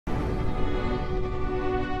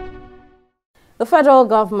The federal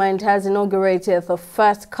government has inaugurated the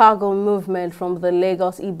first cargo movement from the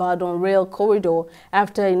Lagos-Ibadan rail corridor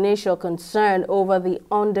after initial concern over the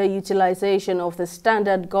underutilization of the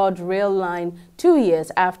standard gauge rail line 2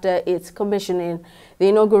 years after its commissioning. The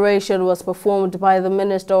inauguration was performed by the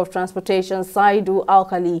Minister of Transportation Saidu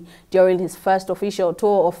Alkali during his first official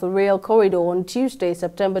tour of the rail corridor on Tuesday,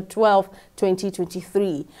 September 12,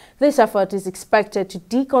 2023. This effort is expected to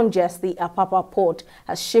decongest the Apapa port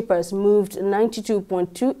as shippers moved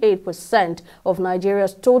 92.28% of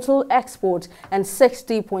Nigeria's total exports and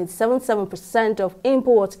 60.77% of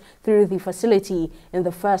imports through the facility in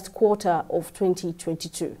the first quarter of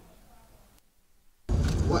 2022.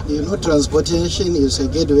 Well, you know, transportation is a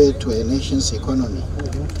gateway to a nation's economy.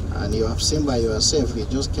 And you have seen by yourself, we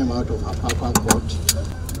just came out of Apapa port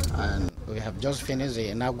and we have just finished the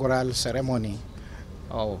inaugural ceremony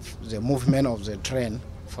of the movement of the train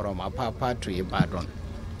from Apapa to Ibadan.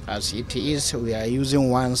 As it is, we are using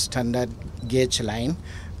one standard gauge line,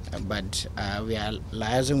 but we are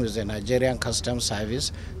liaising with the Nigerian Customs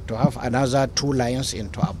Service to have another 2 lines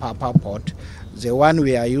into Apapa port. The one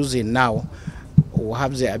we are using now will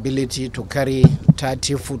have the ability to carry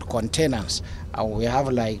 30 food containers, and we have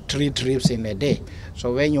like 3 trips in a day.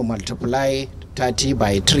 So when you multiply 30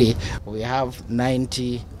 by 3, we have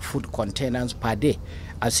 90 food containers per day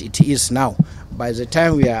as it is now. By the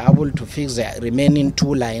time we are able to fix the remaining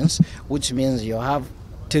 2 lines, which means you have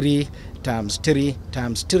 3 times 3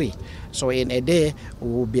 times 3. So in a day,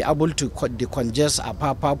 we will be able to decongest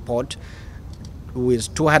Apapa port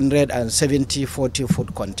with 270 40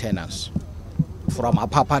 food containers from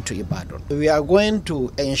Apapa to Ibadan. We are going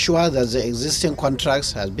to ensure that the existing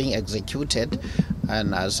contracts has been executed,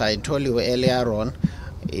 and as I told you earlier on,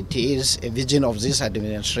 it is a vision of this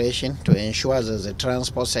administration to ensure that the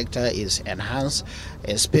transport sector is enhanced,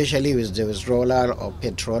 especially with the withdrawal of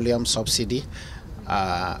petroleum subsidy.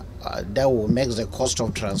 That will make the cost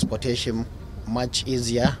of transportation much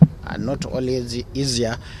easier, and not only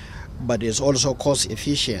easier, but it's also cost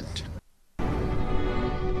efficient.